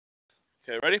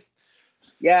Okay, ready?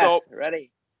 Yes, So, ready.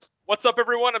 what's up,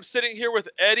 everyone? I'm sitting here with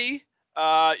Eddie.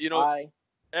 Hi.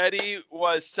 Eddie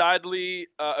was sadly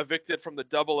evicted from the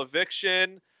double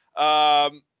eviction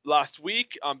last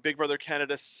week on Big Brother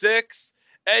Canada 6.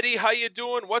 Eddie, how you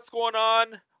doing? What's going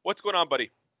on? What's going on,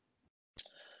 buddy?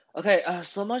 Okay,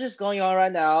 so much is going on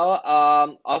right now.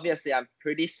 Obviously, I'm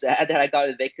pretty sad that I got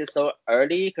evicted so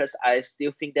early because I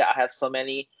still think that I have so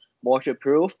many more to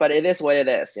prove, but it is what it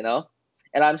is.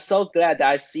 And I'm so glad that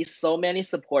I see so many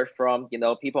support from,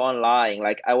 people online.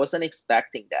 Like, I wasn't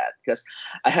expecting that because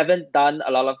I haven't done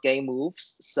a lot of game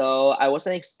moves, so I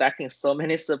wasn't expecting so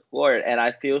many support, and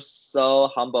I feel so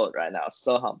humbled right now,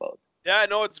 so humbled. Yeah,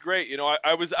 no, it's great.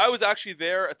 I was actually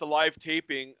there at the live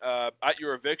taping at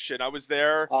your eviction. I was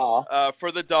there Oh,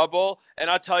 for the double, and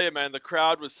I tell you, man, the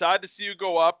crowd was sad to see you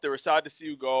go up. They were sad to see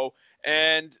you go,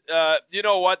 and you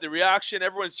know what? The reaction,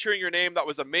 everyone's cheering your name. That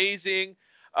was amazing.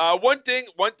 One thing,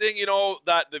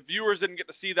 that the viewers didn't get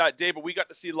to see that day, but we got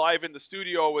to see live in the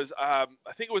studio was, I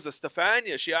think it was a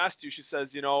Stefania. She asked you. She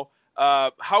says,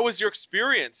 how was your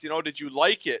experience? Did you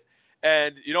like it?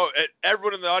 And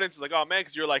everyone in the audience is like, "Oh man,"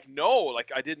 because you're like, "No,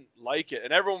 like I didn't like it,"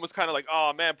 and everyone was kind of like,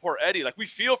 "Oh man, poor Eddie." Like we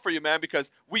feel for you, man, because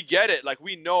we get it. Like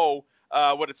we know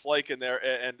what it's like in there,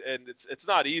 and it's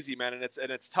not easy, man, and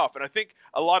it's tough. And I think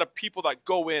a lot of people that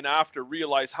go in after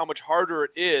realize how much harder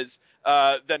it is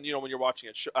than when you're watching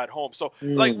it at home. So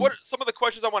like, mm. what some of the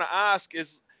questions I want to ask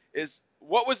is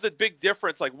what was the big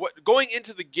difference? Like what going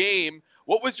into the game,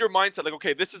 what was your mindset? Like,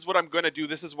 okay, this is what I'm going to do.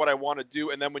 This is what I want to do.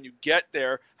 And then when you get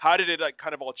there, how did it like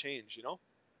kind of all change?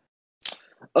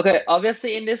 Okay,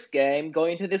 obviously in this game,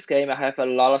 going into this game, I have a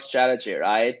lot of strategy,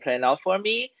 right, planned out for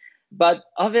me. But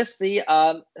obviously,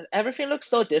 everything looks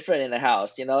so different in the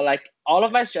house. Like all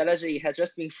of my strategy has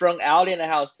just been thrown out in the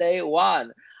house day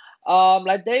one.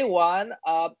 Like day one,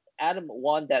 Adam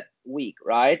won that week,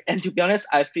 right? And to be honest,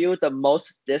 I feel the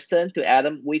most distant to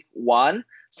Adam week one.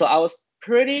 So I was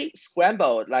pretty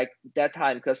scrambled like that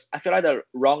time because I feel like the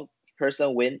wrong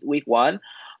person win week one.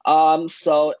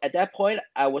 So at that point,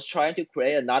 I was trying to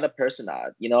create another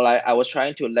persona. Like I was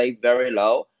trying to lay very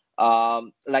low,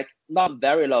 like not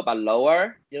very low, but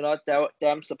lower. That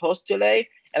I'm supposed to lay,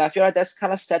 and I feel like that's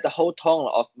kind of set the whole tone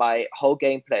of my whole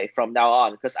gameplay from now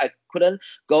on because I couldn't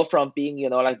go from being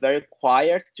like very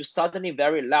quiet to suddenly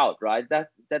very loud, right?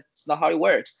 That's not how it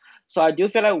works. So I do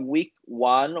feel like week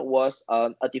one was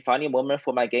a defining moment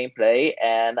for my gameplay,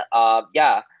 and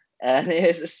yeah, and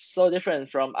it's so different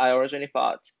from I originally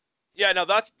thought. Yeah, no,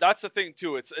 that's the thing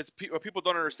too. What people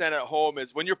don't understand at home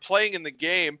is when you're playing in the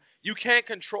game, you can't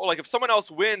control. Like if someone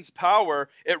else wins power,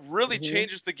 it really Hmm.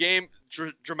 changes the game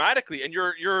dramatically, and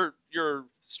your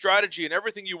strategy and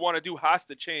everything you want to do has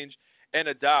to change and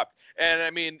adapt. And I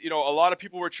mean, a lot of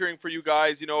people were cheering for you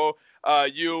guys.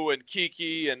 You and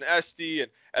Kiki and Esty,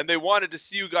 and they wanted to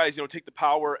see you guys, take the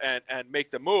power and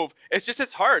make the move.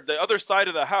 It's hard. The other side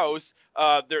of the house,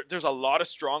 there's a lot of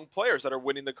strong players that are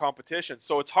winning the competition.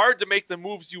 So it's hard to make the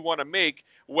moves you want to make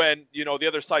when the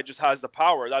other side just has the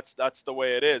power. That's the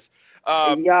way it is.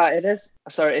 Um, Yeah, it is.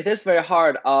 Sorry, it is very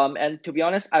hard. And to be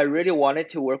honest, I really wanted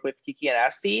to work with Kiki and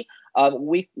Asti.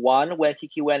 Week one when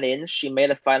Kiki went in, she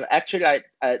made a final. Actually,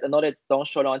 I know they don't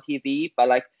show it on TV, but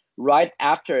like right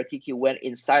after Kiki went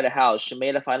inside the house, she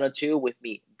made a final two with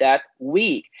me that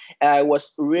week, and I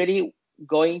was really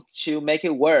going to make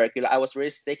it work. I was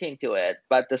really sticking to it.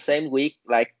 But the same week,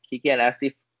 like Kiki and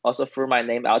Asti also threw my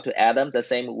name out to Adam the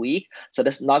same week, so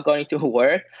that's not going to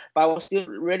work, but I was still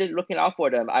really looking out for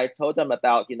them. I told them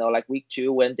about, like week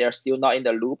two when they're still not in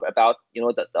the loop about,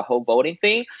 the whole voting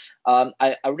thing.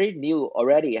 I really knew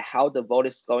already how the vote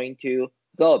is going to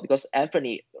go because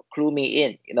Anthony clued me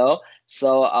in.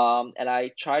 So, and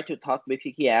I tried to talk with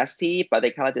PKST, but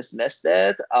they kind of dismissed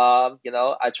it.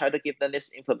 I tried to give them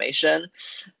this information,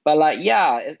 but like,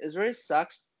 yeah, it really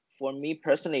sucks for me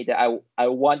personally that I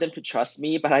want them to trust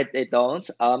me, but they don't.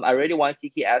 I really want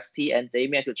Kiki ST and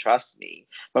Damien to trust me.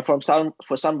 But for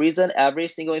some reason, every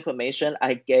single information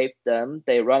I gave them,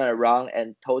 they run around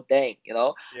and told Dane.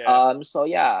 yeah. So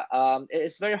yeah,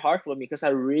 it's very hard for me because I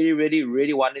really, really,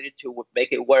 really wanted it to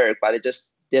make it work, but it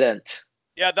just didn't.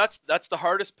 Yeah, that's the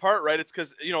hardest part, right? It's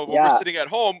because when we're Yeah. sitting at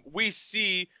home, we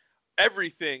see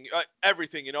everything,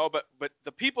 everything. But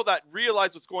the people that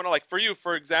realize what's going on, like for you,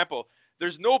 for example,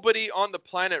 there's nobody on the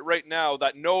planet right now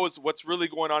that knows what's really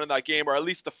going on in that game, or at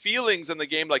least the feelings in the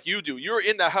game like you do. You're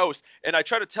in the house, and I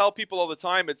try to tell people all the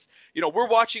time, it's, we're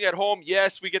watching at home.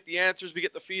 Yes, we get the answers, we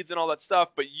get the feeds and all that stuff,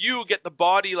 but you get the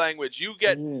body language. You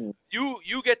get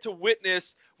you get to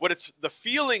witness what it's the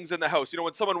feelings in the house.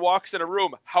 When someone walks in a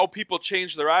room, how people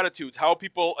change their attitudes, how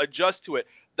people adjust to it.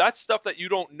 That's stuff that you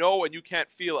don't know and you can't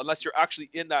feel unless you're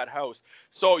actually in that house.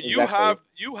 So Exactly.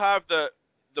 you have the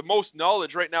most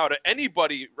knowledge right now to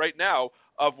anybody right now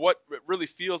of what it really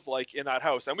feels like in that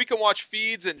house. And we can watch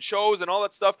feeds and shows and all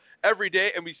that stuff every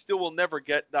day, and we still will never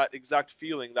get that exact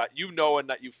feeling that and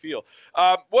that you feel.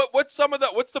 What's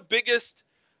the biggest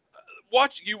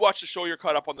you watch the show, you're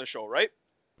caught up on the show, right?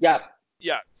 Yeah.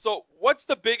 Yeah. So what's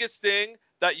the biggest thing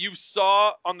that you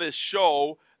saw on this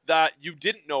show that you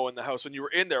didn't know in the house when you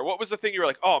were in there? What was the thing you were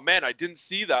like, oh man, I didn't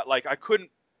see that. Like I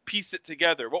couldn't piece it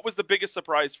together. What was the biggest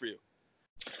surprise for you?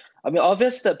 I mean,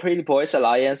 obviously, the Pretty Boys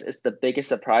Alliance is the biggest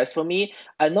surprise for me.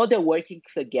 I know they're working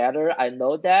together. I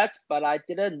know that, but I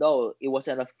didn't know it was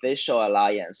an official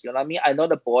alliance. You know what I mean? I know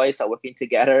the boys are working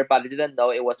together, but I didn't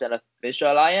know it was an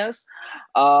official alliance.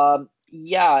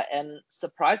 Yeah, and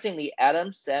surprisingly,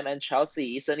 Adam, Sam, and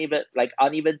Chelsea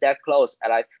aren't even that close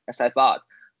as I thought.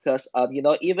 Because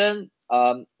even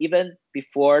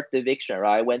before the eviction,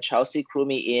 right, when Chelsea threw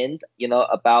me in,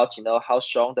 about how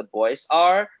strong the boys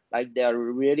are, like they're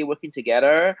really working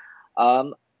together.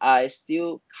 I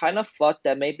still kind of thought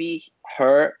that maybe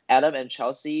Adam, and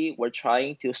Chelsea were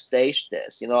trying to stage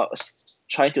this,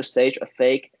 trying to stage a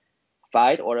fake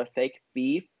fight or a fake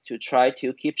beef to try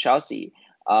to keep Chelsea.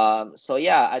 So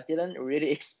yeah, I didn't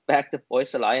really expect the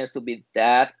Boys Alliance to be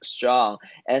that strong.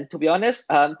 And to be honest,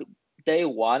 day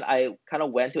one, I kind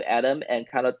of went to Adam and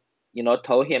kind of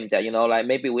told him that like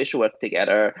maybe we should work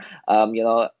together.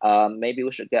 Maybe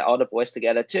we should get all the boys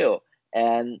together too.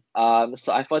 And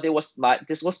so I thought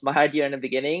this was my idea in the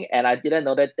beginning, and I didn't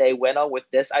know that they went on with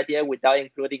this idea without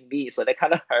including me. So that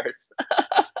kind of hurts.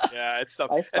 Yeah, it's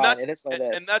tough. It's And fine. It is what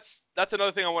it and is. that's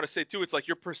another thing I want to say too. It's like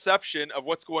your perception of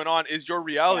what's going on is your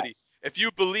reality. Yes, If you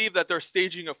believe that they're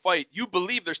staging a fight, you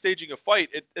believe they're staging a fight.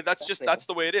 exactly. That's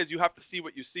the way it is. You have to see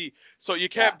what you see. So you Yeah,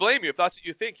 can't blame you if that's what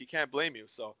you think. You can't blame you.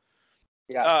 So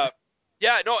yeah. uh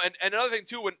yeah, no, and another thing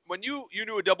too, when you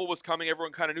knew a double was coming,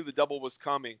 everyone kind of knew the double was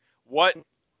coming. What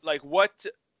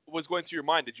was going through your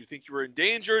mind? Did you think you were in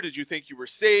danger? Did you think you were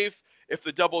safe if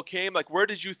the double came? Like where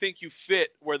did you think you fit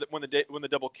when the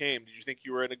double came? Did you think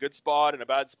you were in a good spot, in a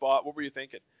bad spot? What were you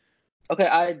thinking? Okay,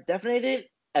 I definitely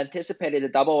anticipated the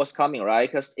double was coming, right?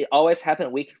 Because it always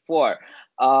happened week 4.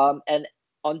 And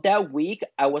on that week,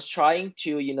 I was trying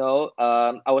to,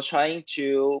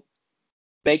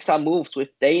 make some moves with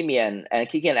Damien and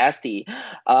Kiki and Esti.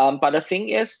 But the thing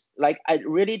is, like, I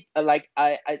really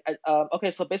okay.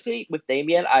 So basically, with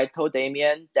Damien, I told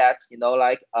Damien that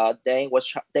Dane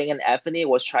and Anthony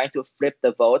was trying to flip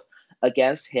the vote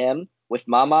against him with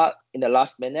Mama in the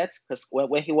last minute, because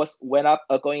when he was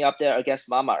going up there against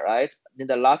Mama, right? In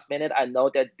the last minute, I know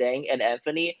that Dane and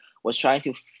Anthony was trying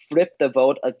to flip the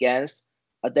vote against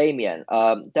Damien.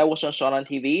 That wasn't shown on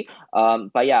TV.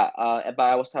 But yeah, but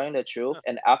I was telling the truth,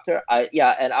 and after I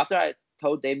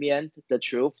told Damien the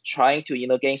truth, trying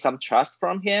to gain some trust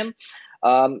from him,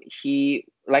 he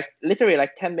literally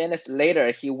 10 minutes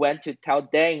later he went to tell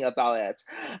Dane about it,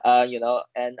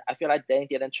 and I feel like Dane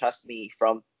didn't trust me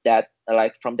from that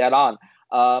on.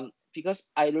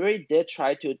 Because I really did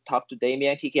try to talk to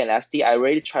Damien, Kiki, and Esti. I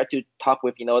really tried to talk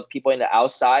with people in the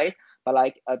outside,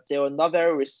 but they were not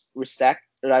very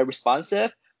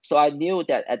responsive. So I knew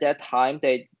that at that time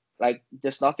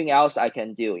there's nothing else I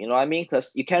can do. You know what I mean?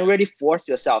 Because you can't really force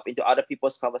yourself into other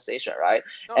people's conversation, right?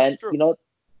 No, it's And true.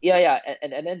 yeah,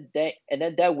 and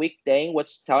then that week Dane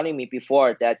was telling me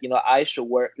before that I should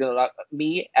work.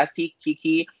 Me, St,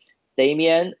 Kiki,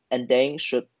 Damien, and Dane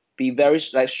should be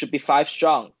should be 5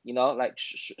 strong.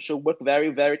 Should work very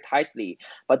very tightly.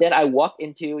 But then I walked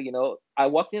into the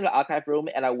archive room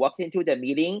and I walked into the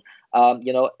meeting.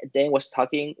 Dane was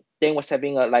talking. Dane was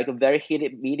having a very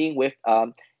heated meeting with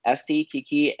St,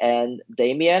 Kiki, and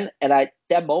Damien. And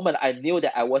that moment I knew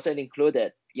that I wasn't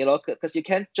included. Because you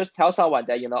can't just tell someone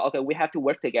that okay, we have to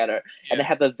work together, and Yeah. they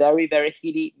have a very very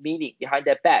heated meeting behind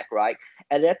their back, right?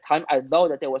 At that time, I know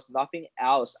that there was nothing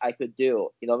else I could do.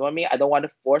 You know what I mean? I don't want to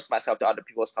force myself to other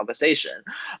people's conversation.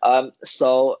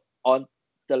 So on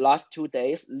the last 2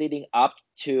 days leading up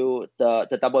to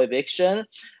the double eviction,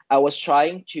 I was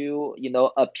trying to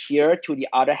appear to the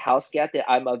other house guests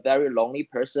that I'm a very lonely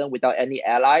person without any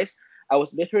allies. I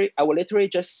would literally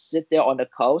just sit there on the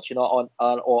couch, or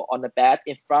on the bed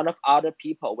in front of other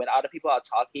people when other people are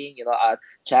talking, are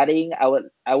chatting.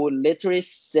 I would literally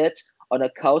sit on the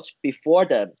couch before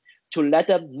them to let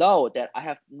them know that I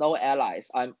have no allies.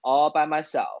 I'm all by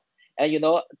myself. And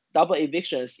double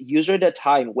evictions usually the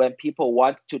time when people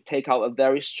want to take out a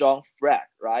very strong threat,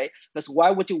 right? Because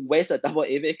why would you waste a double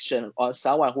eviction on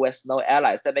someone who has no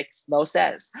allies? That makes no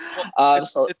sense. Well,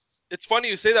 So it's funny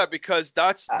you say that because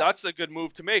that's a good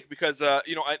move to make because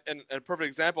and a perfect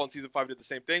example in season 5 did the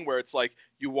same thing where it's like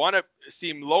you want to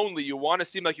seem lonely, you want to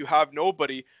seem like you have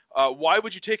nobody. Why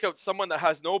would you take out someone that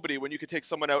has nobody when you could take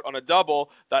someone out on a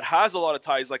double that has a lot of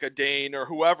ties, like a Dane or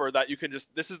whoever, that you can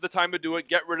just, this is the time to do it,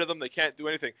 get rid of them, they can't do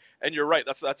anything. And you're right,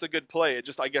 that's a good play. It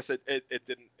just, I guess it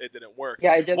didn't work.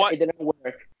 Yeah, it didn't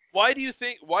work. Why do you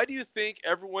think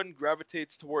everyone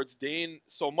gravitates towards Dane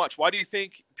so much? Why do you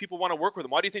think people want to work with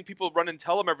him? Why do you think people run and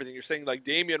tell him everything? You're saying like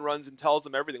Damien runs and tells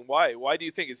them everything. Why? Why do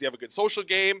you think? Does he have a good social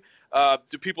game?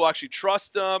 Do people actually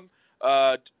trust him?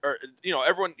 Or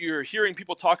everyone, you're hearing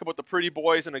people talk about the pretty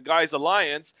boys and a guys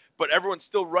alliance, but everyone's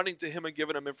still running to him and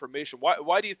giving him information.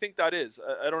 Why do you think that is?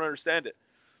 I don't understand it.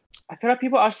 I feel like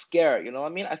people are scared. You know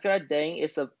what I mean? I feel like Dane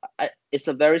is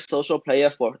a very social player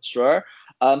for sure.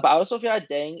 But I also feel like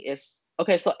Dane is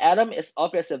okay. So Adam is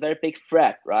obviously a very big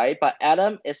threat, right? But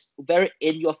Adam is very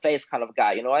in your face kind of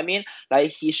guy. You know what I mean? Like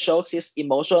he shows his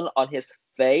emotion on his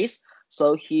face.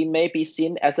 So he may be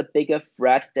seen as a bigger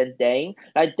threat than Dane.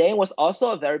 Like Dane was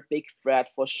also a very big threat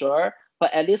for sure,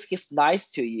 but at least he's nice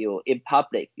to you in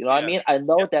public. You know what I mean? I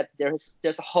know that there's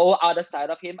a whole other side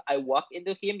of him. I walked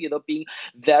into him, being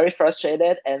very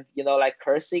frustrated and like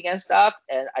cursing and stuff.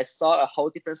 And I saw a whole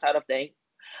different side of Dane.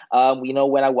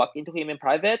 When I walked into him in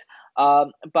private.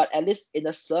 But at least on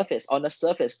the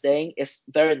surface, Dane is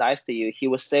very nice to you. He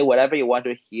will say whatever you want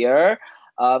to hear.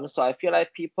 So I feel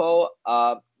like people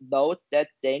know that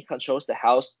Dane controls the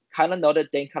house, kind of know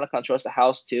that Dane kind of controls the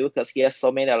house too, because he has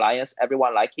so many alliances.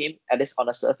 Everyone like him, at least on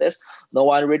the surface. No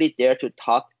one really dare to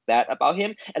talk bad about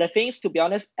him. And the thing is, to be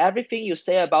honest, everything you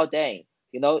say about Dane,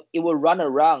 it will run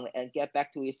around and get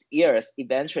back to his ears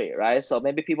eventually, right? So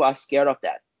maybe people are scared of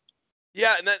that.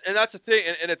 Yeah, and that's the thing,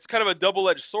 and it's kind of a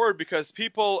double-edged sword because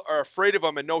people are afraid of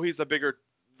him and know he's the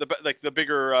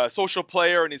bigger social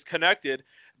player and he's connected,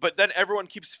 but then everyone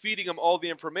keeps feeding him all the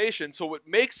information, so it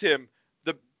makes him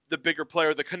the bigger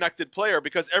player, the connected player,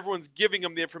 because everyone's giving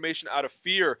him the information out of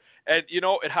fear. And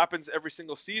it happens every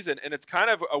single season, and it's kind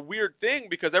of a weird thing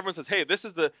because everyone says, hey, this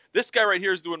guy right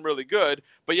here is doing really good,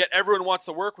 but yet everyone wants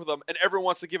to work with him and everyone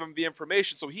wants to give him the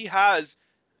information. So he has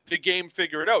the game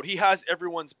figured out. He has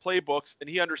everyone's playbooks and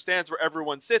he understands where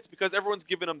everyone sits because everyone's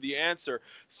giving him the answer.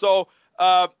 So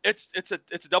it's a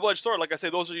double-edged sword. Like I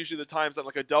say, those are usually the times that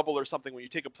like a double or something when you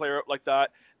take a player out like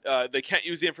that, they can't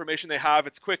use the information they have.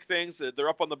 It's quick things. They're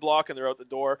up on the block and they're out the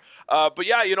door. But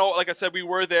yeah, like I said, we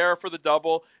were there for the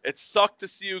double. It sucked to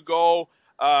see you go.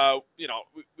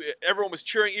 Everyone was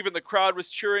cheering. Even the crowd was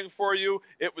cheering for you.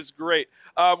 It was great.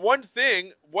 One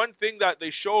thing that they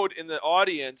showed in the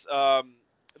audience,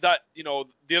 that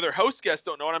the other house guests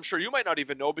don't know, and I'm sure you might not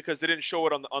even know because they didn't show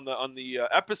it on the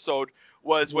episode,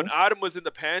 was when Adam was in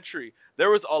the pantry. There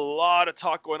was a lot of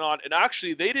talk going on, and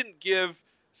actually they didn't give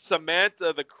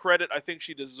Samantha the credit I think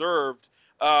she deserved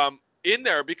in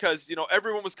there because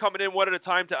everyone was coming in one at a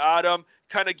time to Adam,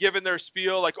 kind of giving their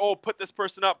spiel like, oh, put this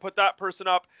person up, put that person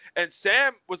up, and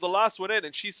Sam was the last one in,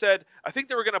 and she said, I think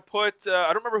they were gonna put I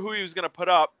don't remember who he was gonna put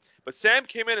up, but Sam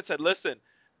came in and said, listen,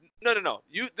 no.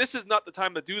 This is not the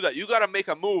time to do that. You got to make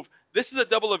a move. This is a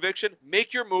double eviction.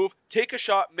 Make your move. Take a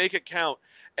shot. Make it count.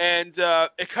 And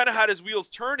it kind of had his wheels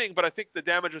turning, but I think the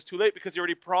damage was too late because he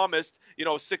already promised,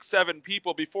 6-7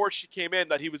 people before she came in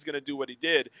that he was going to do what he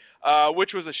did,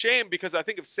 which was a shame because I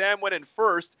think if Sam went in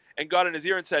first and got in his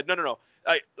ear and said, no,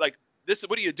 this,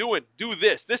 what are you doing? Do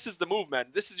this. This is the move, man.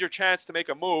 This is your chance to make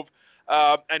a move.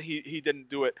 And he didn't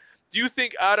do it. Do you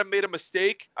think Adam made a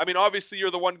mistake? I mean, obviously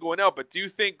you're the one going out, but do you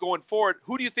think going forward,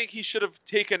 who do you think he should have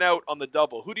taken out on the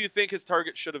double? Who do you think his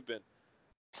target should have been?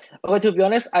 Okay, to be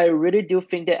honest, I really do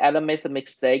think that Adam made a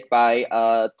mistake by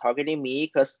targeting me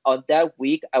because on that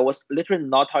week, I was literally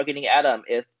not targeting Adam.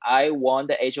 If I won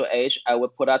the HOH, I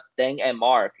would put out Deng and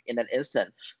Mark in an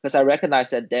instant because I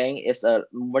recognize that Deng is a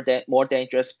more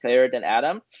dangerous player than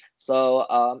Adam.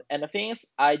 So, and the thing is,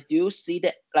 I do see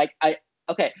that, I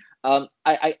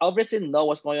obviously know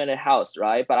what's going on in the house,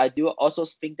 right? But I do also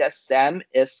think that Sam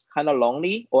is kind of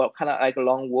lonely or kind of like a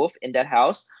lone wolf in that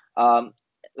house. So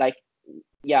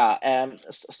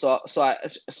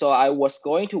I was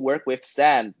going to work with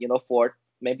Sam, for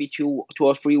maybe two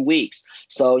or 3 weeks.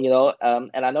 So,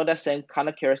 and I know that Sam kind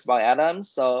of cares about Adam.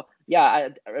 So yeah,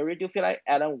 I really do feel like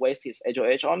Adam wasted his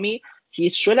HOH on me. He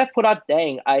should have put out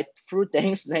Deng. I threw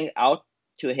Deng's name out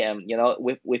to him,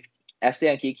 with Esty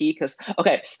and Kiki, because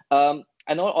okay,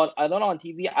 I know on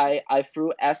TV I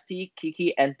threw Esty,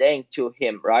 Kiki, and Dang to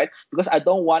him, right? Because I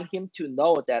don't want him to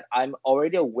know that I'm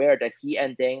already aware that he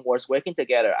and Dang was working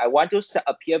together. I want to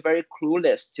appear very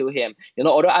clueless to him.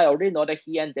 Although I already know that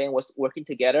he and Dang was working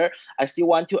together, I still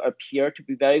want to appear to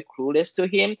be very clueless to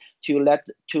him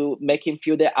to make him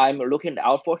feel that I'm looking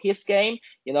out for his game.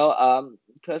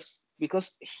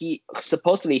 Because he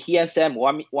supposedly he and Sam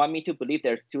want me to believe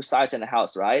there are two sides in the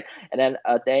house, right? And then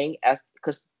Dang asked,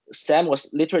 because Sam was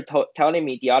literally telling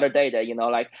me the other day that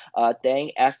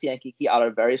Dang, Esty, and Kiki are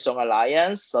a very strong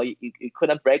alliance, so you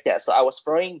couldn't break that. So I was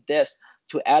throwing this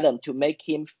to Adam to make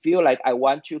him feel like I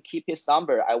want to keep his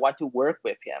number, I want to work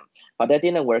with him, but that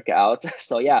didn't work out.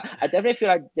 So yeah, I definitely feel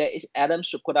like Adam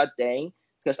should put out Dang,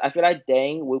 because I feel like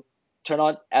Dang will turn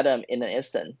on Adam in an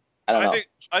instant. I don't know.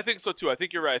 I think so too. I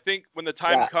think you're right. I think when the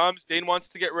time comes, Dane wants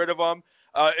to get rid of him.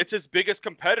 It's his biggest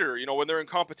competitor. When they're in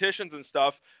competitions and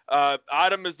stuff,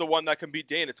 Adam is the one that can beat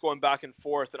Dane. It's going back and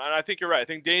forth, and I think you're right. I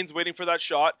think Dane's waiting for that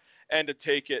shot and to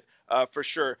take it for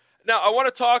sure. Now I want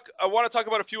to talk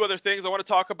about a few other things. I want to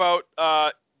talk about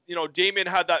Damien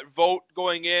had that vote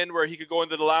going in where he could go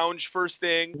into the lounge first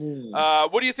thing.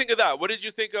 What do you think of that? What did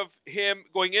you think of him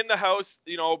going in the house,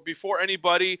 before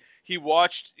anybody? He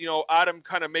watched, Adam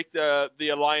kind of make the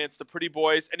alliance, the Pretty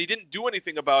Boys, and he didn't do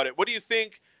anything about it. What do you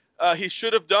think he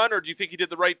should have done, or do you think he did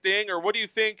the right thing? Or what do you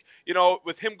think,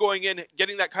 with him going in,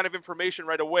 getting that kind of information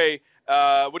right away,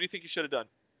 what do you think he should have done?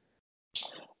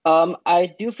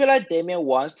 I do feel like Damien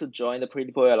wants to join the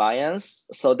Pretty Boy Alliance,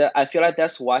 so that I feel like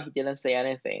that's why he didn't say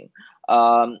anything.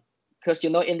 Because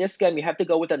in this game you have to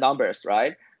go with the numbers,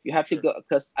 right? You have to go,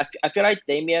 because I feel like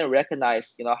Damien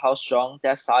recognized how strong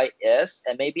that side is,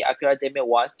 and maybe I feel like Damien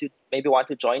want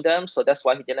to join them, so that's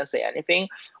why he didn't say anything.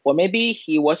 Or maybe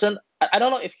he wasn't. I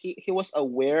don't know if he was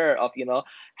aware of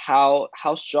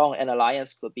how strong an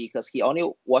alliance could be, because he only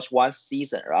watched one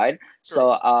season, right?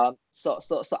 Sure. So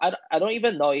I don't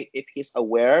even know if he's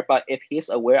aware, but if he's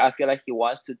aware, I feel like he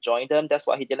wants to join them. That's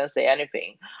why he didn't say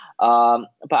anything. But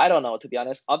I don't know, to be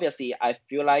honest. Obviously, I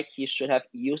feel like he should have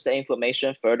used the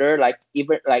information further,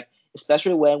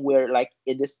 especially when we're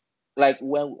in this,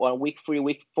 when on week 3,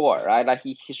 week 4, right? Like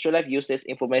he should have used this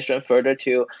information further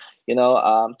to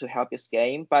to help his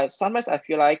game. But sometimes I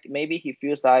feel like maybe he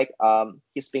feels like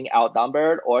he's being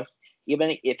outnumbered, or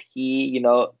even if he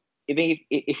even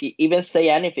if he even say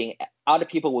anything, other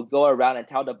people will go around and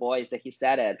tell the boys that he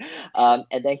said it,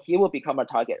 and then he will become a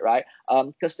target, right?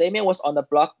 Because Damien was on the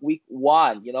block week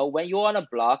 1. When you're on a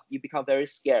block, you become very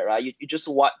scared, right? You just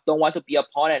don't want to be a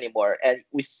pawn anymore, and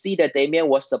we see that Damien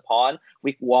was the pawn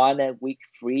week 1 and week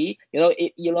 3.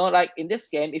 Like in this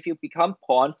game, if you become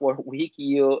pawn for a week,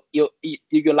 your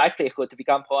likelihood to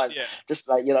become pawn, just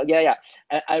And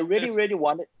I really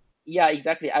wanted. Yeah,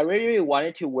 exactly. I really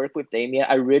wanted to work with Damien.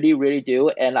 I really do.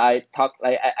 And I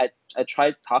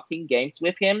tried talking games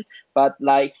with him, but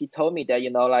he told me that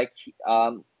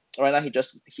right now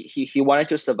he wanted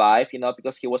to survive,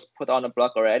 because he was put on a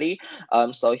block already.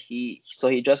 So he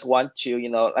just want to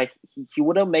he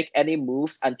wouldn't make any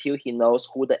moves until he knows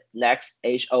who the next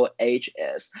HOH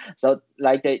is. So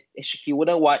he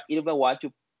wouldn't want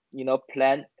to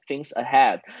plan things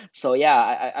ahead. So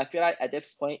yeah, I feel like at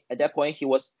that point he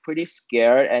was pretty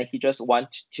scared, and he just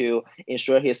wanted to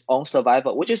ensure his own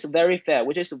survival, which is very fair.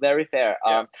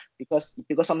 Because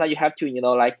sometimes you have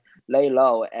to lay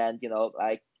low and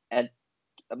and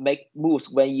make moves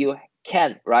when you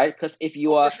can, right? Because if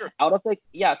you are out of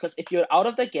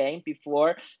the game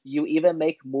before you even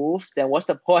make moves, then what's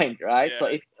the point, right? So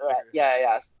if you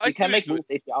can make moves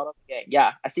if you're out of the game.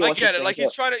 Yeah, I see. I get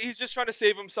it. He's just trying to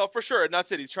save himself for sure, and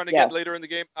that's it. He's trying to get later in the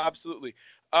game. Absolutely.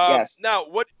 Now,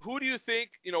 who do you think?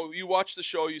 You watched the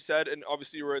show, you said, and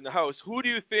obviously you were in the house. Who do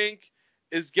you think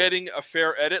is getting a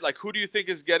fair edit? Like, who do you think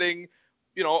is getting?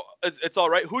 It's all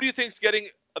right. Who do you think's getting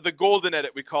the golden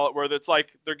edit, we call it, where it's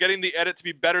like they're getting the edit to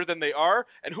be better than they are?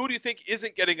 And who do you think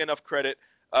isn't getting enough credit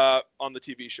on the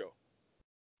TV show?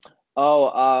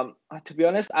 To be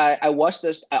honest, I watched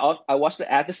this. I watched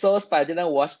the episodes, but I didn't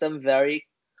watch them very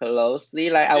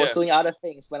closely. I was doing other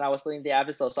things when I was doing the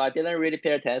episode, so I didn't really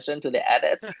pay attention to the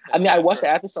edits. I mean, I watched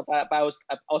the episode, but I was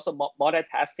also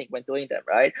multitasking when doing them,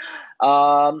 right?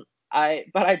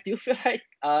 I do feel like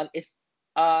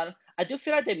I do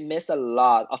feel like they miss a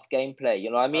lot of gameplay.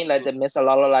 You know what I mean? Absolutely. They miss a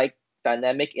lot of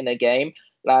dynamic in the game.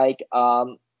 I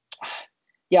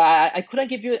couldn't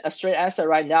give you a straight answer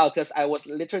right now because I was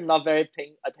literally not very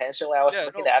paying attention when I was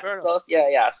looking at episodes.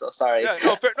 So sorry.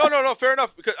 Fair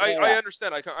enough. Because I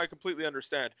understand. I completely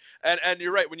understand. And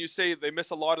you're right when you say they miss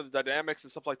a lot of the dynamics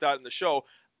and stuff like that in the show.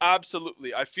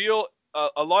 Absolutely. I feel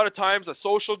a lot of times a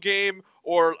social game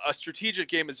or a strategic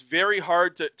game is very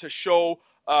hard to show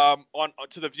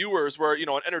to the viewers, where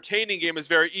an entertaining game is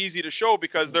very easy to show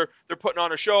because they're putting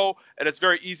on a show and it's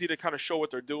very easy to kind of show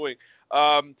what they're doing.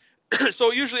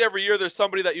 So usually every year there's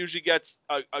somebody that usually gets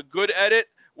a good edit,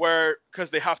 where because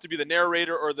they have to be the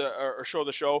narrator or show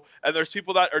the show, and there's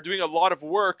people that are doing a lot of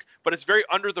work, but it's very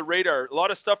under the radar. A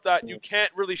lot of stuff that you can't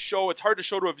really show. It's hard to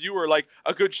show to a viewer, like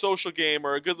a good social game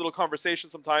or a good little conversation.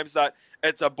 Sometimes that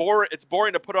it's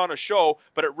boring to put on a show,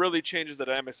 but it really changes the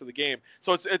dynamics of the game.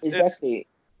 So it's Exactly.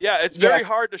 it's very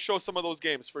hard to show some of those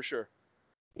games for sure.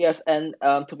 Yes, and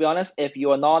to be honest, if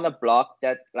you are not on a block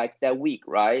that week,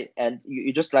 right, and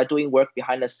you just like doing work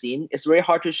behind the scene, it's very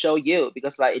hard to show you,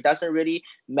 because like it doesn't really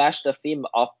match the theme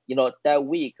of that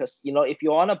week. Because if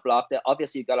you're on a block, then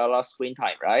obviously you got a lot of screen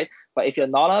time, right? But if you're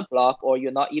not on a block or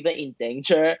you're not even in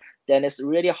danger, then it's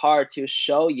really hard to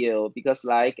show you, because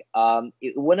like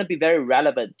it wouldn't be very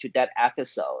relevant to that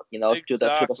episode, Exactly. to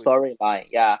the storyline.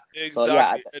 Yeah. Exactly. So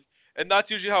yeah. And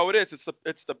that's usually how it is.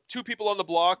 It's the two people on the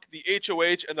block, the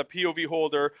HOH and the POV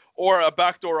holder, or a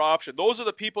backdoor option. Those are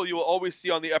the people you will always see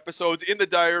on the episodes in the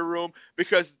diary room,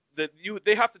 because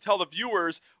they have to tell the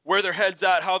viewers where their head's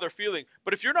at, how they're feeling.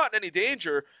 But if you're not in any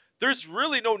danger, there's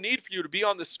really no need for you to be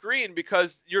on the screen,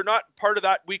 because you're not part of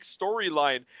that week's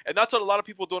storyline. And that's what a lot of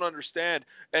people don't understand.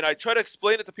 And I try to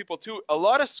explain it to people too. A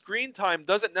lot of screen time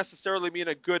doesn't necessarily mean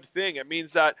a good thing. It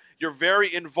means that you're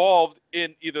very involved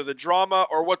in either the drama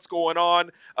or what's going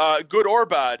on, good or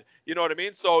bad. You know what I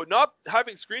mean? So not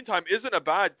having screen time isn't a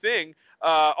bad thing.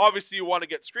 Obviously you want to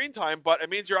get screen time, but it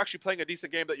means you're actually playing a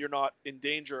decent game, that you're not in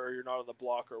danger or you're not on the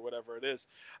block or whatever it is.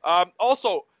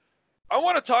 Also, I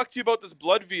want to talk to you about this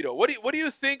blood veto. What do you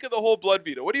think of the whole blood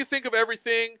veto? What do you think of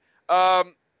everything?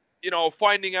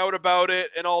 Finding out about it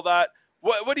and all that.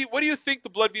 What do you think the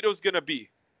blood veto is gonna be?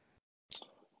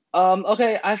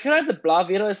 Okay, I feel like the blood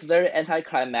veto is very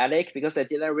anticlimactic, because they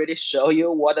didn't really show you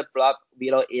what a blood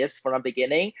veto is from the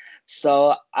beginning.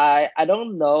 So I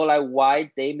don't know like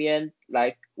why Damien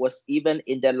like was even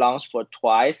in the launch for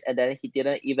twice, and then he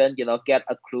didn't even get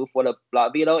a clue for the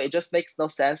blood veto. It just makes no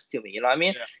sense to me. You know what I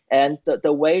mean? Yeah. And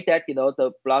the way that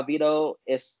the blood veto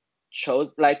is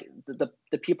chose, like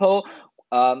the people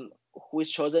who is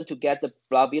chosen to get the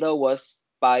blood veto was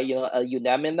by a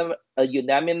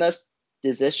unanimous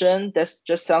decision. That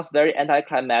just sounds very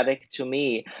anticlimactic to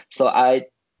me. So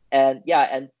and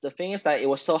the thing is that it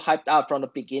was so hyped up from the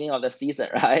beginning of the season,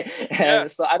 right? And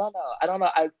so I don't know.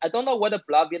 I don't know what the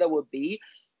blood veto would be,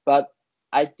 but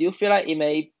I do feel like it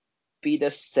may be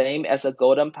the same as a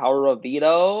golden power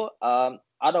veto.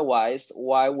 Otherwise,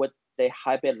 why would they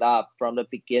hype it up from the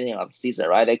beginning of the season,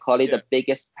 right? They call it the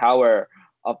biggest power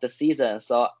of the season.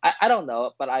 So I don't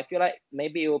know, but I feel like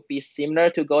maybe it will be similar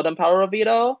to golden power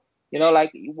veto.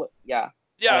 Yeah.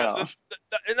 Yeah,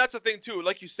 and that's the thing too.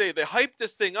 Like you say, they hype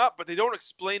this thing up, but they don't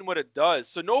explain what it does.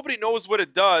 So nobody knows what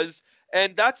it does,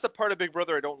 and that's the part of Big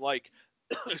Brother I don't like.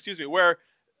 Excuse me, where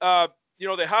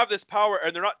they have this power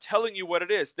and they're not telling you what it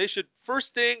is. They should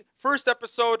first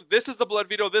episode, this is the blood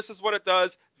veto, this is what it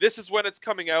does, this is when it's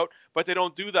coming out, but they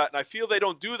don't do that. And I feel they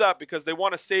don't do that because they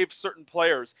want to save certain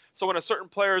players. So when a certain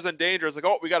player is in danger, it's like,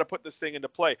 oh, we got to put this thing into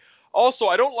play. Also,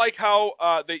 I don't like how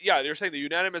they're saying the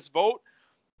unanimous vote.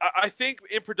 I think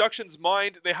in production's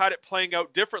mind, they had it playing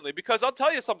out differently, because I'll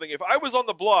tell you something. If I was on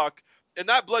the block and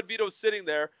that blood veto is sitting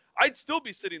there, I'd still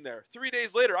be sitting there. 3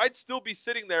 days later, I'd still be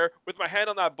sitting there with my hand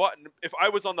on that button if I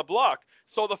was on the block.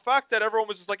 So the fact that everyone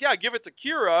was just like, yeah, give it to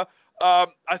Kira,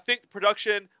 I think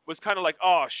production was kind of like,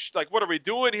 oh, like, what are we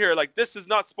doing here? Like, this is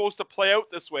not supposed to play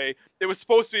out this way. It was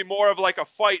supposed to be more of like a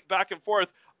fight back and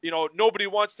forth. Nobody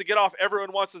wants to get off.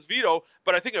 Everyone wants this veto.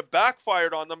 But I think it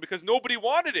backfired on them because nobody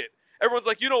wanted it. Everyone's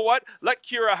like, you know what? Let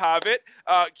Kira have it.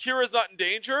 Kira's not in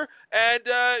danger, and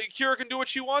Kira can do what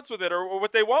she wants with it or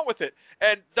what they want with it.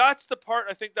 And that's the part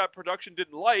I think that production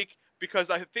didn't like,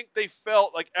 because I think they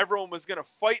felt like everyone was going to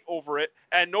fight over it,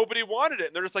 and nobody wanted it.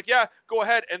 And they're just like, yeah, go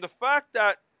ahead. And the fact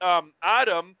that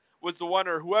Adam was the one,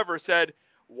 or whoever, said,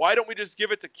 why don't we just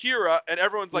give it to Kira? And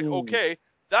everyone's like, okay.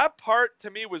 That part to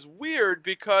me was weird,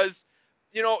 because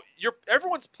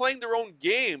everyone's playing their own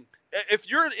game. If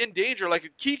you're in danger, like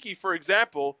Kiki, for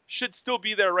example, should still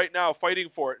be there right now fighting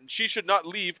for it. And she should not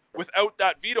leave without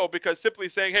that veto, because simply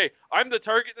saying, hey, I'm the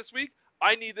target this week,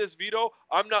 I need this veto,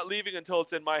 I'm not leaving until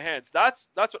it's in my hands. That's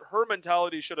what her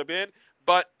mentality should have been.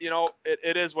 But,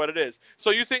 it is what it is. So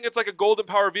you think it's like a golden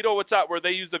power veto? What's that, where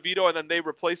they use the veto and then they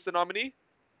replace the nominee?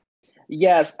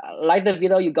 Yes, like the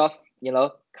veto you got,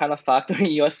 kind of fucked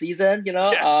in your season,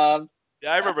 Yeah.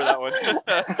 Yeah, I remember that one.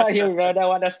 You remember that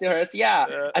one? That still hurts. Yeah,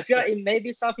 Yeah. I feel like it may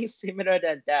be something similar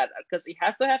than that because it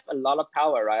has to have a lot of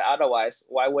power, right? Otherwise,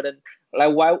 why wouldn't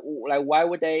why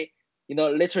would they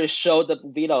literally show the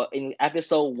video in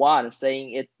episode 1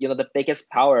 saying it the biggest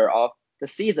power of the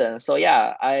season? So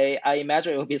yeah, I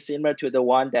imagine it would be similar to the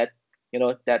one that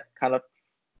that kind of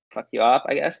fuck you up,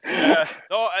 I guess. Yeah,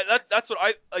 no, that's what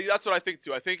I think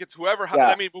too. I think it's whoever. Yeah,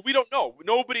 I mean, but we don't know.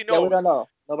 Nobody yeah, we don't knows. know.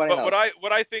 Nobody But knows.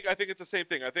 what I think it's the same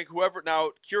thing. I think whoever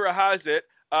now Kira has it,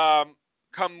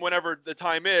 come whenever the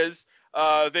time is,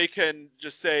 they can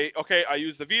just say, okay, I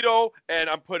use the veto and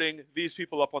I'm putting these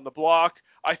people up on the block.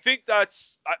 I think I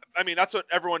mean that's what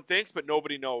everyone thinks, but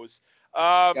nobody knows.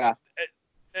 Yeah.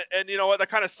 And you know what? That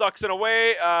kind of sucks in a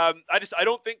way. I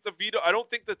don't think the veto. I don't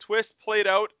think the twist played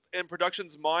out in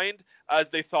production's mind as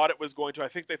they thought it was going to. I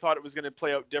think they thought it was going to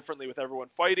play out differently with everyone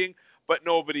fighting, but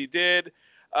nobody did.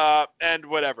 And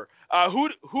whatever.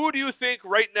 Who do you think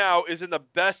right now is in the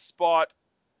best spot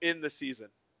in the season?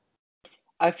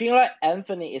 I feel like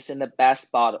Anthony is in the best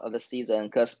spot of the season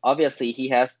because obviously he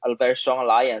has a very strong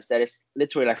alliance that is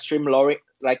literally like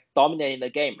like dominating the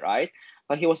game, right?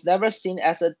 But he was never seen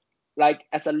as a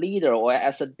leader or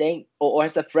as a or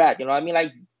as a threat. You know what I mean?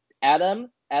 Like Adam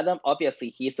obviously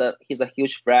he's a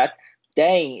huge threat.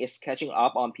 Dane is catching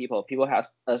up on people. People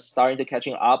has starting to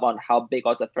catching up on how big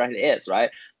of a threat he is, right?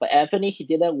 But Anthony, he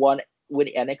didn't win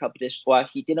any competition. Well,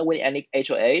 he didn't win any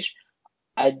HOH.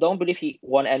 I don't believe he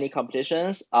won any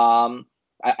competitions. I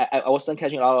wasn't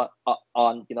catching on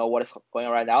what is going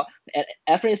on right now. And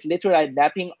Anthony is literally like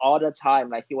napping all the time.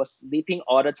 Like he was sleeping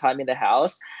all the time in the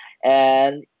house,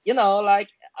 and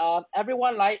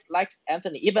everyone likes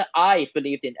Anthony. Even I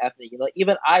believed in Anthony.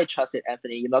 Even I trusted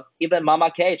Anthony. Even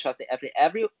Mama K trusted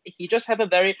Anthony. He just have a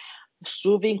very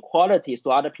soothing qualities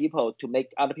to other people to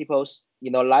make other people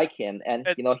like him, and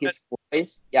And his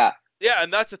voice. Yeah. yeah,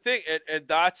 and that's the thing, and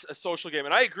that's a social game.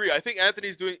 And I agree. I think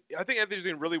Anthony's doing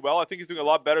really well. I think he's doing a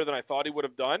lot better than I thought he would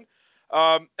have done.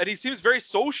 And he seems very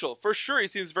social, for sure. He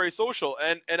seems very social,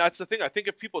 and that's the thing. I think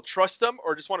if people trust him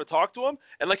or just want to talk to him,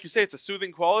 and like you say, it's a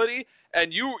soothing quality,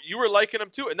 and you were liking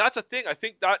him too, and that's a thing. I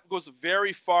think that goes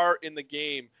very far in the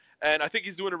game, and I think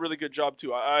he's doing a really good job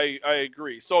too. I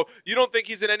agree. So you don't think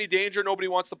he's in any danger? Nobody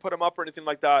wants to put him up or anything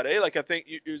like that, eh? Like I think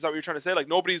is that what you're trying to say? Like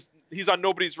he's on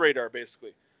nobody's radar,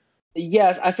 basically.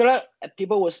 Yes, I feel like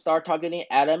people will start targeting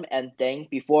Adam and Dane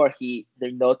before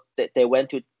they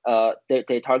went to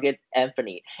they target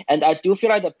Anthony. And I do feel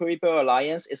like the Peripheral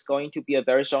Alliance is going to be a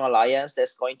very strong alliance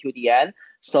that's going to the end.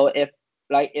 So if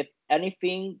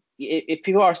anything, if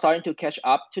people are starting to catch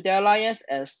up to the alliance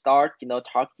and start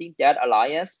targeting that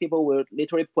alliance, people will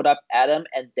literally put up Adam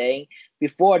and Dane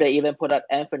before they even put up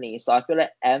Anthony. So I feel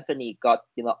like Anthony got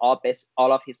all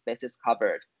of his bases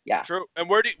covered. Yeah. True. And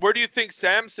where do you think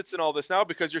Sam sits in all this now?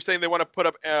 Because you're saying they want to put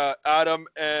up Adam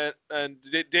and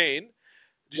Dane.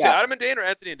 Did you say Yeah. Adam and Dane or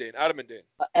Anthony and Dane? Adam and Dane.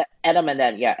 Adam and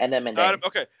Dan. Yeah, Adam and Dan. Adam.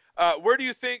 Okay. Where do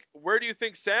you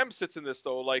think Sam sits in this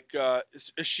though? Like,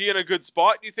 is she in a good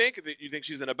spot? You think? You think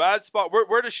she's in a bad spot?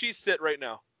 Where does she sit right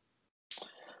now?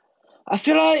 I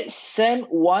feel like Sam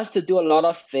wants to do a lot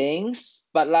of things,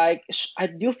 but like I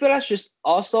do feel like she's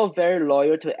also very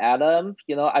loyal to Adam.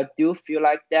 I do feel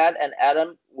like that, and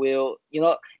Adam will,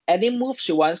 any move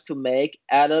she wants to make,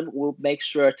 Adam will make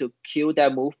sure to kill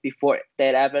that move before it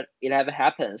ever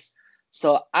happens.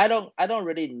 So I don't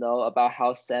really know about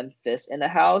how Sam fits in the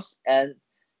house, and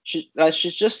she's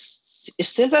just, it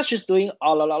seems like she's doing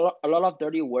a lot of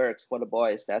dirty works for the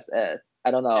boys. That's it.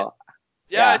 I don't know.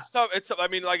 Yeah, it's tough. It's tough. I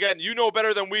mean, again, you know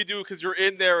better than we do because you're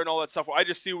in there and all that stuff. I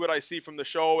just see what I see from the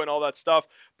show and all that stuff.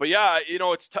 But yeah,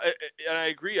 it's and I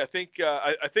agree. I think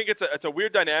it's a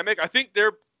weird dynamic. I think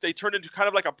they turned into kind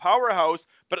of like a powerhouse,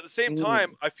 but at the same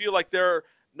time, I feel like they're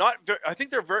not very, I think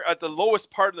they're very at the lowest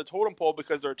part of the totem pole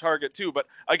because they're a target too. But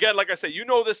again, like I say, you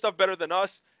know this stuff better than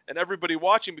us and everybody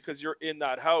watching because you're in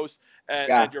that house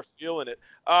and you're feeling it.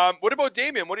 What about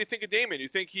Damien? What do you think of Damien? You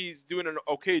think he's doing an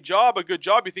okay job, a good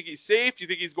job? You think he's safe? Do you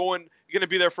think he's going to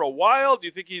be there for a while? Do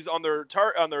you think he's on their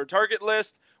target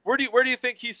list? Where do you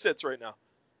think he sits right now?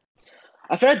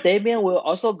 I feel like Damien will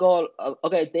also go.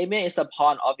 Okay, Damien is the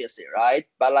pawn, obviously, right?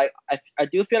 But like, I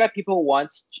do feel like people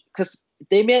want, because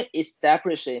Damien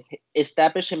established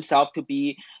himself to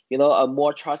be, a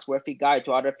more trustworthy guy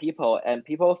to other people, and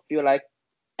people feel like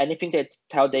anything they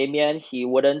tell Damien, he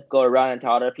wouldn't go around and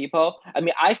tell other people. I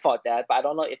mean, I thought that, but I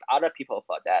don't know if other people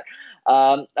thought that.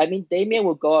 I mean, Damien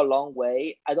will go a long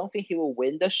way. I don't think he will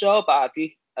win the show, but I feel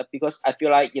because I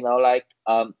feel like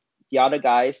the other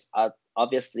guys are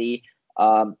obviously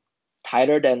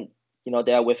tighter than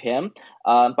there with him.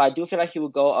 But I do feel like he will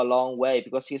go a long way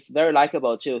because he's very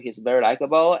likable too. He's very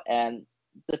likable, and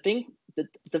the thing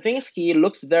the thing is he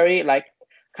looks very like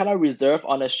kind of reserved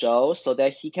on the show so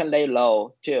that he can lay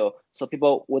low too, so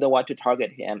people wouldn't want to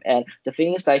target him. And the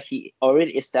thing is that he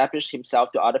already established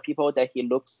himself to other people that he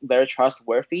looks very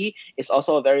trustworthy. It's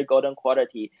also a very golden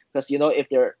quality because if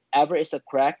there ever is a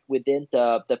crack within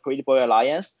the Pretty Boy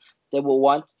Alliance, they will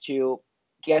want to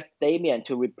get Damien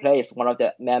to replace one of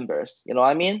the members. You know what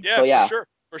I mean? Yeah, So for yeah. sure.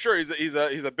 For sure, he's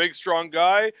a big, strong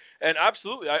guy, and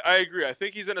absolutely, I agree. I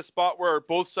think he's in a spot where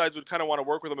both sides would kind of want to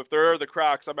work with him. If there are the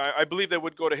cracks, I mean, I believe they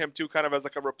would go to him too, kind of as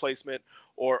like a replacement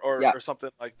or something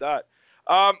like that.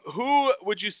 Who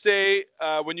would you say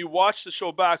when you watched the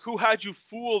show back? Who had you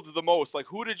fooled the most? Like,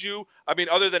 who did you? I mean,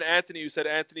 other than Anthony, you said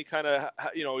Anthony kind of,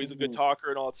 he's a good talker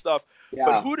and all that stuff.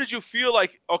 But who did you feel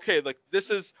like, okay, like this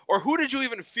is, or who did you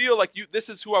even feel like this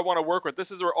is who I want to work with?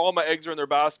 This is where all my eggs are in their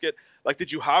basket. Like,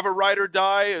 did you have a ride or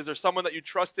die? Is there someone that you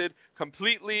trusted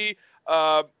completely,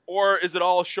 or is it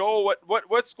all a show?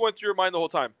 What's going through your mind the whole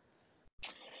time?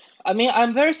 I mean,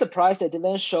 I'm very surprised they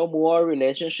didn't show more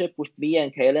relationship with me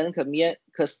and Kaylin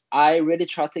because I really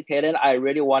trusted Kaylin. I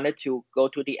really wanted to go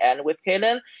to the end with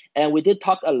Kaylin, and we did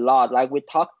talk a lot. Like we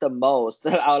talked the most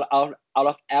out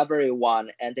of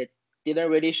everyone, and they didn't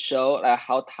really show like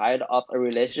how tight of a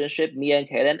relationship me and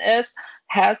Kaylin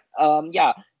has.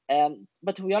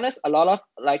 But to be honest, a lot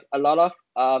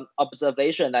of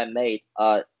observation I made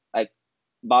like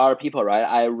bar people, right?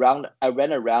 I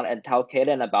ran around and tell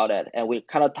Kaden about it, and we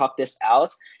kind of talked this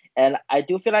out. And I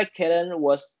do feel like Kaden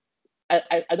was.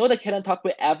 I know that Kaden talked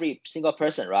with every single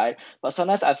person, right? But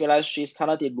sometimes I feel like she's kind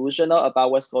of delusional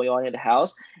about what's going on in the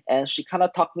house, and she kind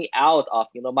of talked me out of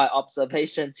my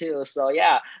observation too. So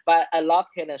yeah, but I love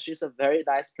Kaden. She's a very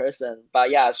nice person. But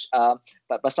yeah,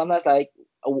 but sometimes like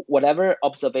whatever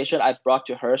observation I brought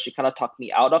to her, she kind of talked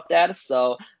me out of that.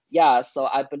 So yeah, so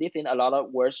I believe in a lot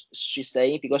of words she's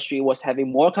saying because she was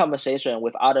having more conversation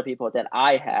with other people than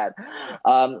I had.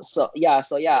 I'm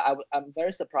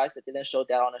very surprised they didn't show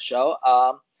that on the show.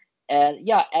 And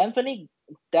yeah, Anthony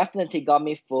definitely got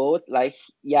me fooled. Like,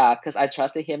 yeah, because I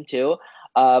trusted him too.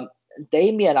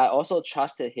 Damien, I also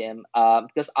trusted him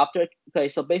because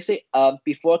so basically,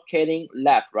 before Kaylin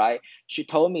left, right, she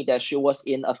told me that she was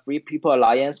in a Free People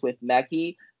Alliance with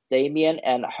Maggie, Damien,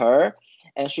 and her.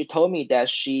 And she told me that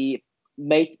she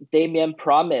made Damien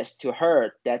promise to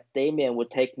her that Damien would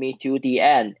take me to the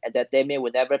end and that Damien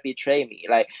would never betray me.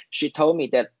 Like she told me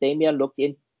that Damien looked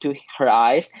into her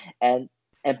eyes and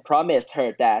promised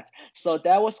her that. So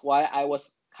that was why I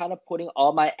was kind of putting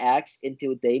all my eggs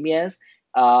into Damien's.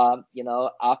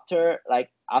 After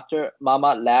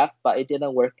Mama left, but it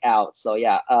didn't work out. So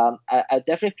yeah, I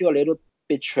definitely feel a little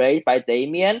betrayed by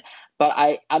Damien, but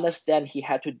I understand he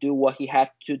had to do what he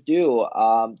had to do,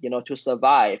 to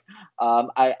survive.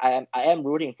 I am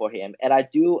rooting for him, and I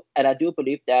do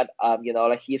believe that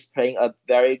he's playing a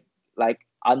very like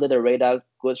under the radar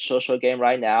good social game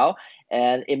right now,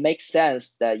 and it makes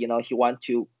sense that he want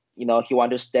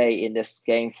to stay in this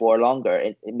game for longer.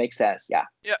 It makes sense, yeah.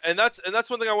 Yeah, and that's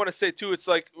one thing I want to say too. It's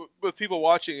like with people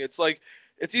watching, it's like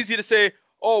it's easy to say,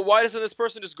 oh, why doesn't this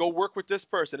person just go work with this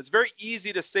person? It's very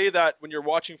easy to say that when you're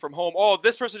watching from home. Oh,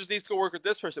 this person just needs to go work with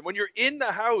this person. When you're in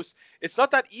the house, it's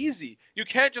not that easy. You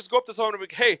can't just go up to someone and be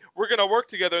like, hey, we're going to work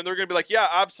together. And they're going to be like, yeah,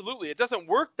 absolutely. It doesn't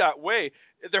work that way.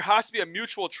 There has to be a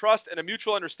mutual trust and a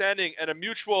mutual understanding and a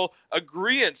mutual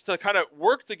agreement to kind of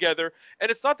work together.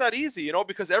 And it's not that easy,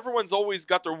 because everyone's always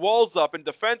got their walls up and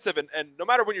defensive. And no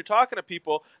matter when you're talking to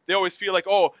people, they always feel like,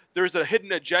 oh, there's a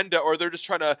hidden agenda or they're just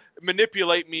trying to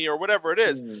manipulate me or whatever it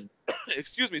is.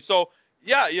 Excuse me. So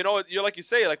yeah, you're like you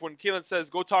say, like when Keelan says,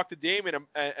 go talk to Damon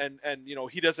and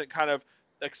he doesn't kind of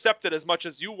accept it as much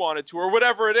as you wanted to, or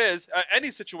whatever it is,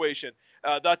 any situation,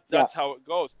 that's how it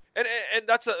goes. And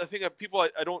that's a thing that people,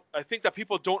 I think that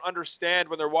people don't understand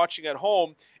when they're watching at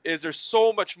home is there's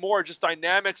so much more just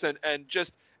dynamics and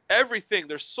just everything.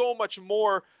 There's so much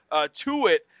more to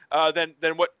it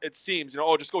than what it seems,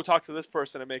 just go talk to this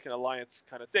person and make an alliance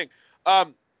kind of thing.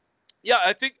 Yeah,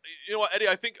 I think Eddie.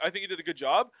 I think you did a good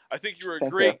job. I think you were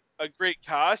a great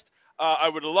cast. I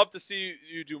would love to see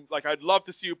you do I'd love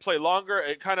to see you play longer.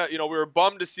 And kind of we were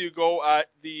bummed to see you go at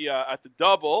the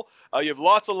double. You have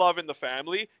lots of love in the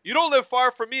family. You don't live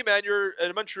far from me, man. You're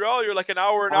in Montreal. You're like an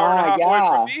hour and a half away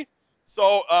from me.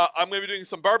 So I'm gonna be doing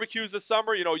some barbecues this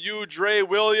summer. You, Dre,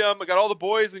 William. I got all the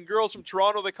boys and girls from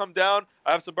Toronto that come down.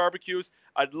 I have some barbecues.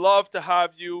 I'd love to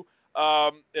have you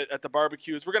at the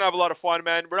barbecues. We're gonna have a lot of fun,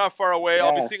 man. We're not far away. Yes.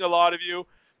 I'll be seeing a lot of you.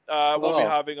 We'll be Cool.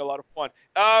 having a lot of fun.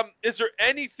 Is there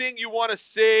anything you want to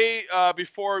say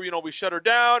before we shut her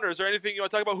down, or is there anything you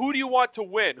want to talk about? Who do you want to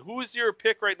win? Who's your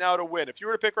pick right now to win? If you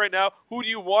were to pick right now, who do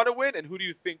you want to win, and who do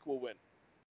you think will win?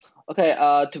 Okay,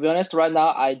 to be honest, right now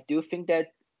I do think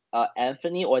that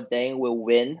Anthony or Dane will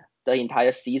win the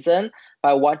entire season, but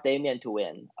I want Damien to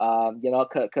win.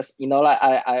 Because like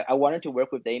I wanted to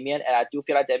work with Damien, and I do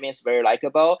feel like Damien is very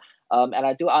likable. And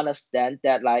I do understand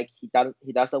that like he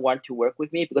doesn't want to work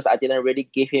with me because I didn't really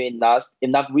give him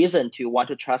enough reason to want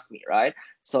to trust me, right?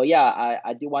 So yeah,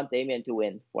 I do want Damien to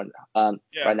win for Yeah,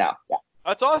 right now. Yeah.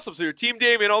 that's awesome. So you're Team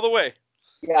Damien all the way.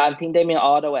 Yeah, I'm Team Damien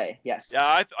all the way. Yes.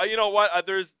 Yeah, you know what? I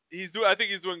think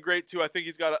he's doing great too. I think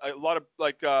he's got a lot of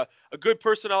a good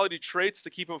personality traits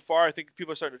to keep him far. I think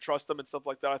people are starting to trust him and stuff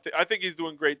like that. I think he's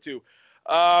doing great too.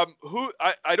 I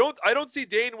don't see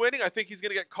Dane winning. I think he's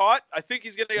gonna get caught. I think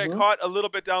he's gonna get caught a little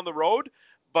bit down the road,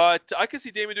 but I can see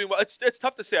Damien doing well. It's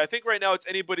tough to say. I think right now it's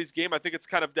anybody's game. I think it's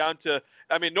kind of down to.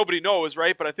 I mean, nobody knows,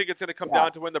 right? But I think it's gonna come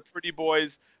down to when the pretty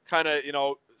boys kind of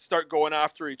start going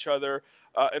after each other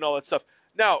and all that stuff.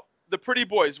 Now, the pretty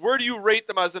boys, where do you rate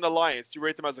them as an alliance? Do you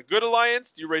rate them as a good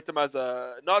alliance? Do you rate them as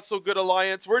a not so good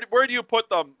alliance? Where do you put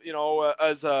them,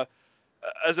 as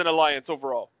an alliance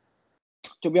overall?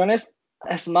 To be honest,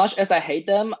 as much as I hate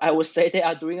them, I would say they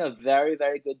are doing a very,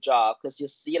 very good job because you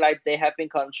see, like they have been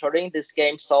controlling this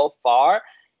game so far,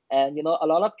 and a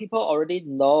lot of people already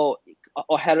know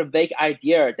or had a vague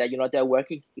idea that they're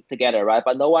working together, right?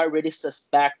 But no one really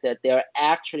suspect that they're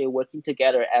actually working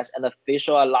together as an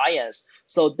official alliance.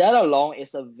 So that alone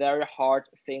is a very hard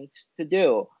thing to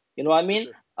do. You know what I mean?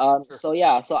 Sure. So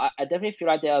yeah, so I definitely feel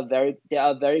like they are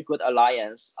a very good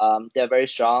alliance. They're very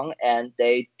strong, and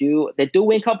they do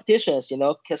win competitions.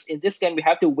 Because in this game we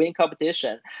have to win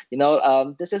competition.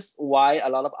 This is why a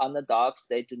lot of underdogs,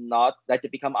 they do not like to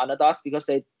become underdogs because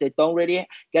they don't really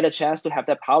get a chance to have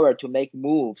the power to make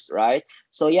moves, right?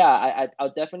 So yeah, I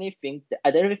definitely think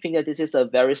that this is a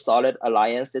very solid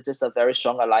alliance. This is a very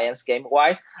strong alliance game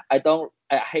wise.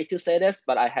 I hate to say this,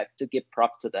 but I have to give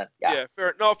props to them. Yeah.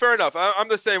 Fair. No, fair enough. I'm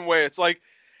the same way. It's like,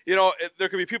 there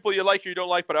could be people you like or you don't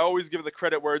like, but I always give the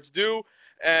credit where it's due.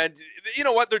 And you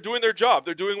know what? They're doing their job.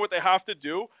 They're doing what they have to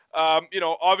do.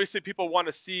 Obviously people want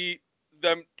to see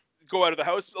them go out of the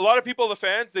house. A lot of people, the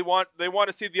fans, they want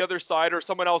to see the other side or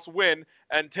someone else win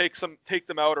and take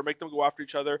them out or make them go after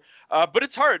each other. But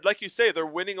it's hard. Like you say, they're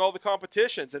winning all the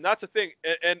competitions, and that's the thing.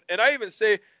 And I even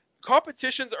say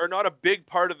competitions are not a big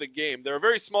part of the game. They're a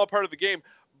very small part of the game,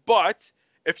 but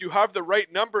if you have the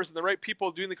right numbers and the right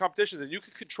people doing the competitions and you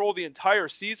can control the entire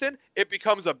season, it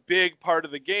becomes a big part of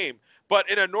the game. But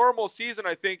in a normal season,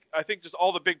 I think just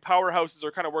all the big powerhouses are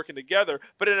kind of working together.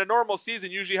 But in a normal season,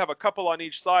 you usually have a couple on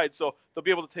each side, so they'll be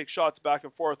able to take shots back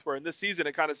and forth. Where in this season,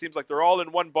 it kind of seems like they're all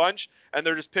in one bunch and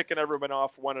they're just picking everyone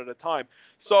off one at a time.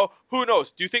 So who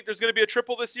knows? Do you think there's going to be a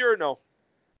triple this year or no?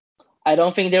 I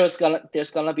don't think there's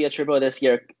gonna be a triple this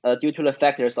year due to the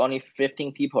fact there's only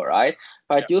 15 people, right?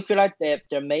 But I do feel like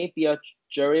there may be a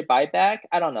jury buyback.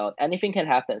 I don't know. Anything can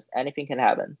happen. Anything can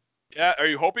happen. Yeah. Are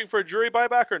you hoping for a jury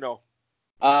buyback or no?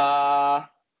 I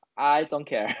don't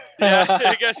care. Yeah,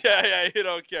 I guess yeah, you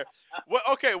don't care.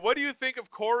 What do you think of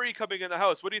Corey coming in the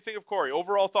house? What do you think of Corey?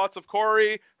 Overall thoughts of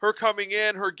Corey, her coming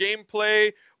in, her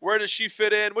gameplay, where does she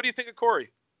fit in? What do you think of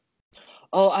Corey?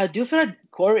 Oh, I do feel like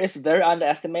Corey is very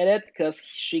underestimated because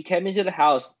she came into the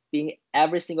house being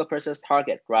every single person's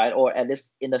target, right? Or at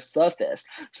least in the surface.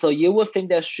 So you would think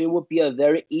that she would be a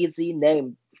very easy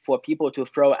name for people to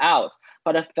throw out.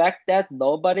 But the fact that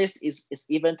nobody is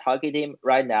even targeting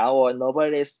right now, or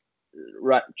nobody is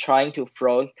trying to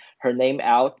throw her name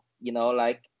out,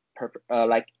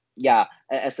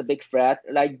 as a big threat,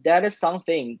 like that is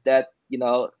something that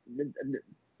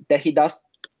that he does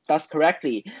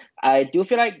correctly. I do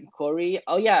feel like Corey.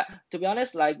 Oh yeah, to be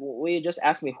honest, like we just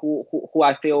asked me who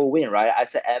I feel will win, right? I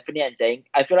said Anthony and Dane.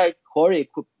 I feel like Corey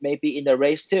could maybe in the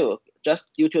race too, just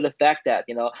due to the fact that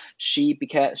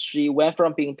she went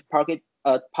from being public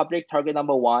target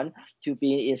number one to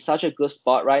be in such a good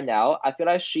spot right now. I feel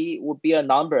like she would be a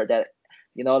number that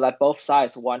like both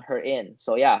sides want her in.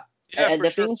 So yeah. And the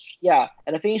thing,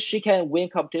 and the thing she can win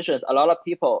competitions. A lot of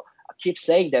people keep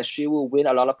saying that she will win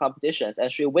a lot of competitions,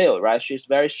 and she will, right? She's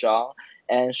very strong,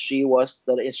 and she was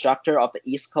the instructor of the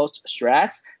East Coast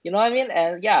strats. You know what I mean?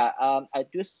 And yeah, I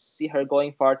do see her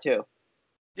going far too.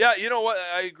 Yeah, you know what?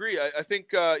 I agree. I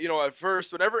think, at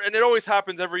first, whenever, and it always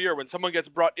happens every year when someone gets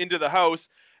brought into the house,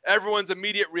 everyone's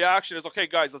immediate reaction is, okay,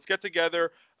 guys, let's get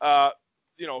together.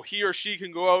 He or she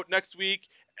can go out next week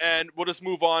and we'll just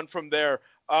move on from there.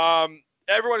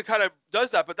 Everyone kind of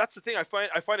does that, but that's the thing. I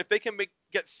find if they can make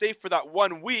get safe for that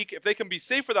 1 week, if they can be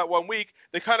safe for that 1 week,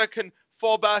 they kind of can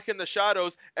fall back in the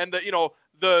shadows, and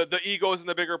the egos and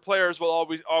the bigger players will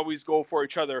always go for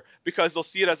each other, because they'll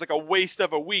see it as like a waste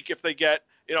of a week if they get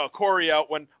Corey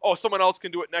out when someone else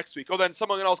can do it next week. Then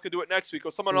someone else can do it next week.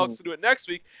 Someone else can do it next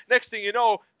week. Next thing you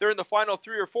know, they're in the final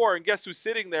 3 or 4, and guess who's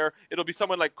sitting there? It'll be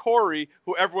someone like Corey,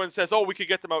 who everyone says, we could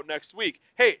get them out next week.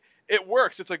 Hey, it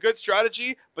works. It's a good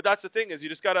strategy, but that's the thing, is you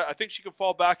just gotta. I think she can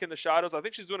fall back in the shadows. I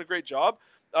think she's doing a great job.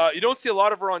 You don't see a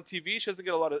lot of her on TV. She doesn't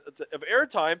get a lot of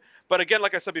airtime. But again,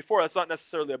 like I said before, that's not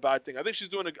necessarily a bad thing. I think she's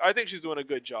doing a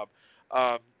good job,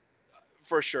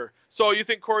 for sure. So you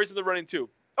think Corey's in the running too?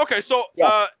 Okay, so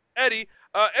Yes. Eddie,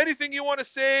 anything you want to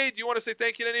say? Do you want to say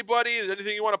thank you to anybody? Is there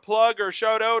anything you want to plug or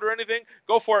shout out or anything?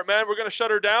 Go for it, man. We're gonna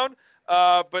shut her down.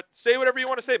 But say whatever you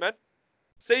want to say, man.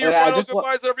 Say your final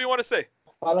goodbyes, whatever you want to say.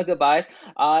 Final goodbyes.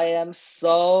 I'm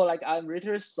I'm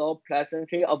literally so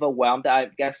pleasantly overwhelmed that I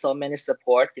get so many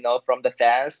support, from the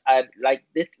fans.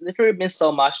 It literally means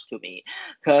so much to me,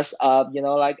 because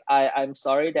I'm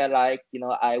sorry that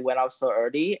I went out so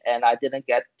early and I didn't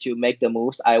get to make the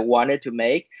moves I wanted to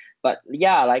make. But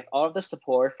yeah, all of the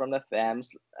support from the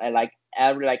fans and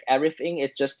everything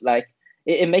is just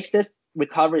it makes this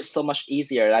recovery so much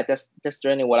easier. That's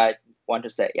generally what I want to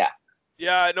say. Yeah.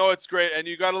 Yeah, no, it's great, and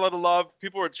you got a lot of love.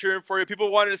 People were cheering for you.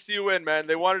 People wanted to see you win, man.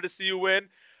 They wanted to see you win.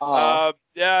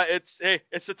 Yeah, it's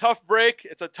a tough break.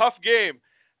 It's a tough game,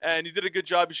 and you did a good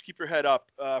job. You should keep your head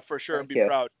up, for sure, and be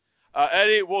proud.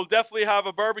 Eddie, we'll definitely have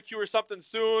a barbecue or something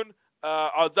soon.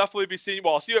 I'll definitely be seeing you.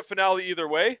 Well, I'll see you at finale either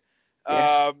way.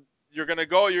 Yes. You're gonna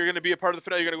go. You're gonna be a part of the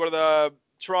finale. You're gonna go to the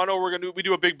Toronto. We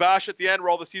do a big bash at the end where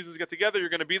all the seasons get together. You're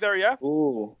gonna be there, yeah?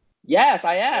 Ooh. Yes,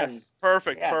 I am. Yes.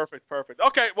 Perfect.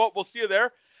 Okay, well, we'll see you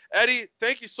there. Eddie,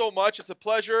 thank you so much. It's a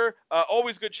pleasure.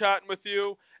 Always good chatting with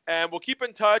you, and we'll keep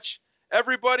in touch.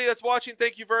 Everybody that's watching,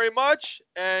 thank you very much,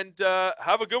 and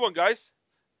have a good one, guys.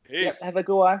 Peace. Yep, have a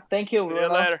good one. Thank you, Bruno. See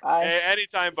you later. Bye. Hey,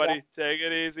 anytime, buddy. Yeah. Take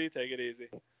it easy.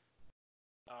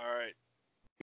 All right.